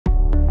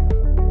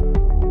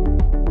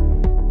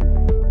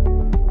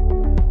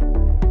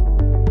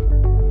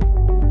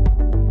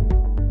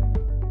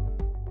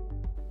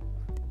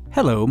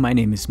Hello, my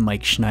name is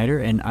Mike Schneider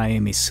and I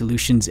am a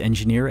solutions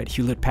engineer at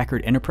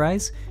Hewlett-Packard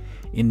Enterprise.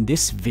 In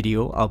this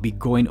video, I'll be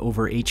going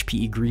over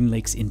HPE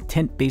GreenLake's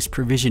intent-based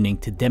provisioning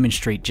to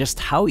demonstrate just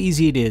how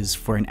easy it is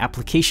for an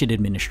application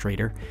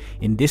administrator,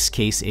 in this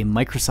case a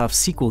Microsoft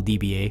SQL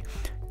DBA,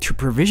 to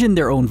provision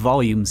their own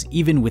volumes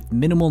even with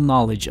minimal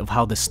knowledge of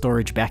how the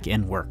storage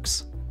backend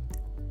works.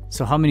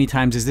 So how many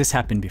times has this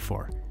happened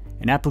before?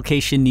 An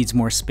application needs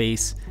more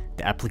space.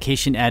 The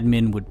application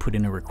admin would put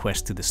in a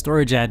request to the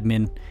storage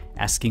admin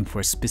asking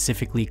for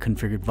specifically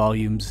configured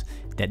volumes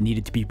that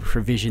needed to be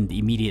provisioned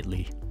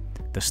immediately.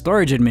 The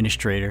storage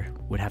administrator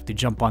would have to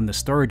jump on the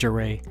storage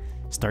array,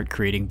 start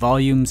creating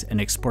volumes,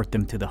 and export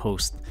them to the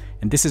host.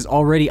 And this is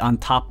already on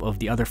top of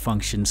the other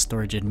functions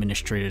storage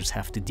administrators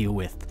have to deal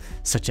with,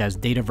 such as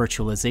data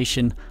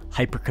virtualization,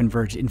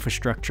 hyperconverged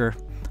infrastructure,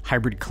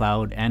 hybrid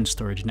cloud, and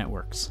storage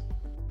networks.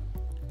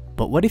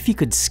 But what if you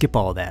could skip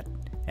all that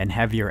and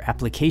have your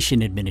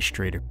application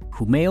administrator,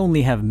 who may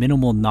only have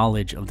minimal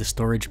knowledge of the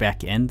storage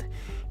backend,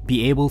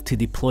 be able to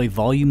deploy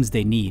volumes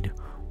they need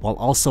while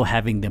also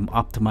having them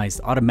optimized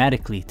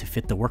automatically to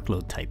fit the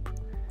workload type?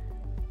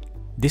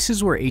 This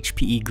is where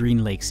HPE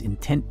GreenLake's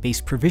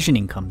intent-based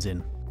provisioning comes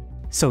in.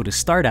 So to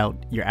start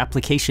out, your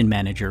application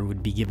manager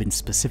would be given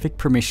specific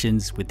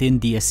permissions within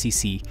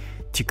DSCC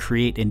to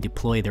create and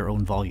deploy their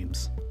own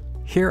volumes.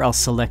 Here I'll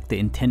select the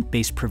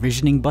intent-based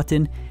provisioning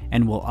button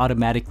and will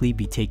automatically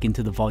be taken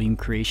to the volume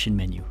creation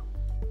menu.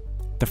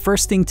 The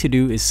first thing to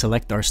do is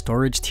select our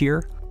storage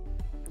tier.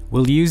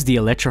 We'll use the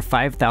Alletra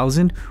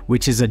 5000,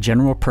 which is a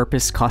general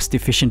purpose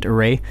cost-efficient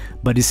array,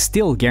 but is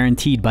still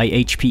guaranteed by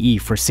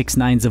HPE for 6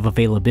 nines of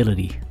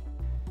availability.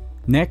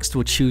 Next,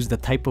 we'll choose the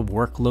type of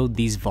workload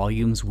these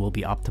volumes will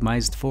be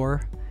optimized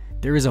for.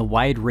 There is a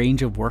wide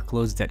range of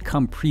workloads that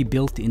come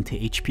pre-built into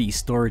HPE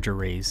storage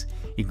arrays,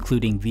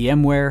 including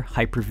VMware,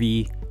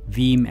 Hyper-V,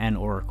 Veeam, and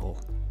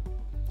Oracle.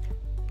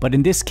 But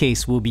in this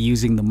case, we'll be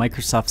using the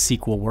Microsoft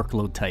SQL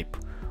workload type.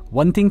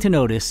 One thing to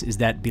notice is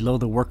that below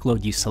the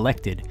workload you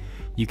selected,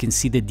 you can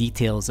see the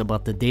details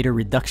about the data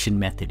reduction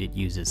method it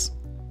uses.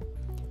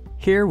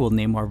 Here we'll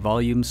name our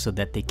volumes so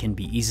that they can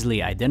be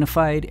easily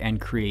identified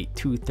and create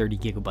 2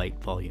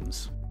 30GB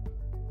volumes.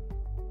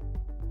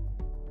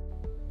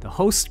 The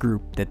host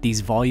group that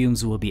these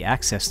volumes will be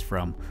accessed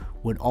from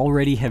would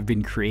already have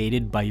been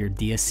created by your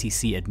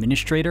DSCC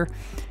administrator,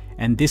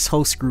 and this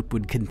host group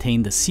would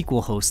contain the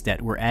SQL host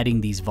that we're adding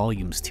these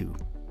volumes to.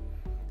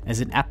 As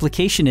an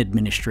application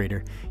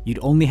administrator, you'd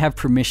only have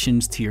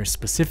permissions to your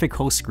specific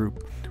host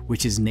group,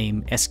 which is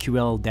named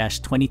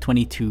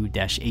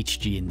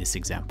SQL-2022-HG in this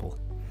example.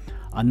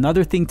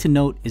 Another thing to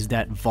note is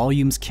that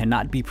volumes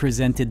cannot be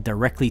presented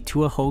directly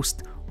to a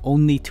host,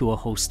 only to a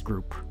host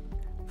group.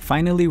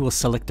 Finally, we'll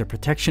select the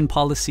protection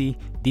policy.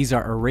 These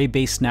are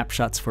array-based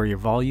snapshots for your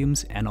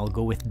volumes, and I'll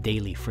go with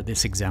daily for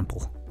this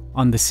example.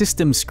 On the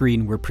system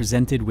screen, we're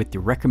presented with the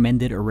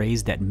recommended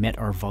arrays that met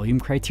our volume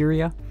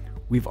criteria.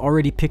 We've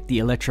already picked the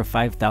Alletra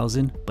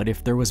 5000, but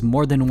if there was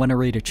more than one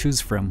array to choose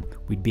from,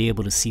 we'd be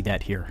able to see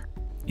that here.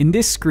 In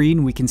this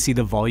screen, we can see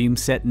the volume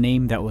set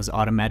name that was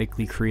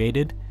automatically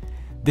created.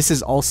 This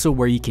is also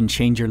where you can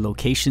change your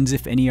locations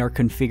if any are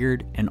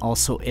configured, and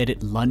also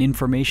edit LUN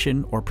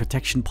information or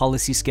protection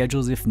policy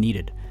schedules if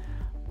needed.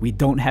 We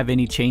don't have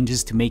any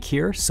changes to make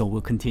here, so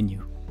we'll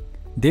continue.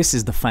 This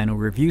is the final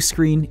review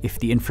screen. If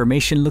the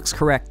information looks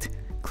correct,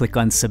 click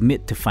on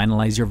Submit to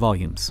finalize your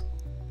volumes.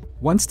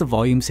 Once the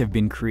volumes have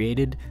been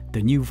created,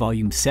 the new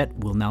volume set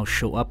will now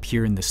show up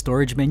here in the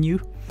storage menu.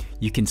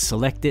 You can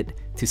select it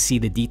to see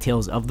the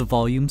details of the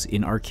volumes,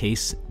 in our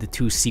case, the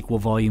 2 SQL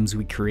volumes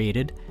we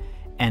created,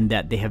 and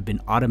that they have been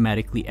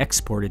automatically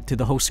exported to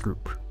the host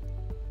group.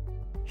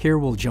 Here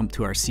we'll jump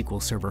to our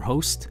SQL Server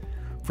host.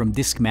 From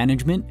disk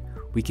management,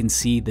 we can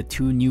see the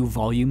 2 new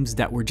volumes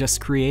that were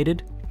just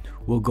created.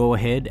 We'll go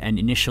ahead and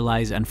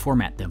initialize and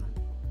format them.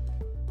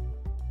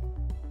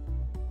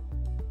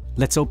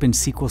 Let's open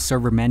SQL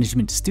Server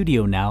Management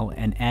Studio now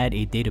and add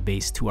a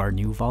database to our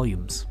new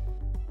volumes.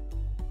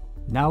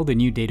 Now the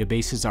new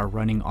databases are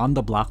running on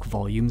the block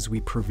volumes we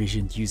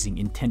provisioned using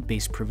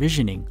intent-based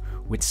provisioning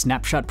with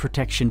snapshot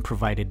protection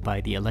provided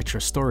by the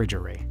Alletra storage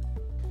array.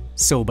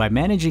 So by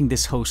managing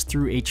this host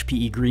through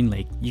HPE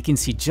GreenLake, you can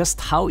see just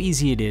how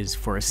easy it is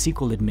for a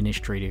SQL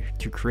administrator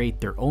to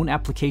create their own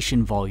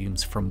application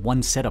volumes from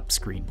one setup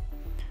screen.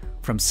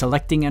 From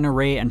selecting an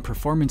array and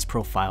performance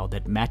profile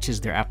that matches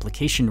their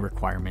application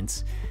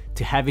requirements,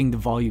 to having the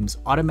volumes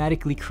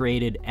automatically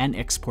created and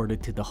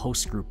exported to the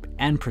host group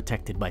and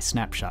protected by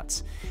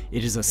snapshots.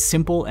 It is a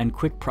simple and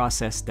quick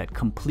process that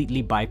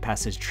completely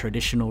bypasses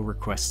traditional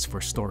requests for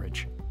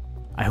storage.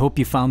 I hope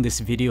you found this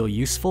video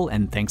useful,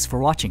 and thanks for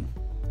watching.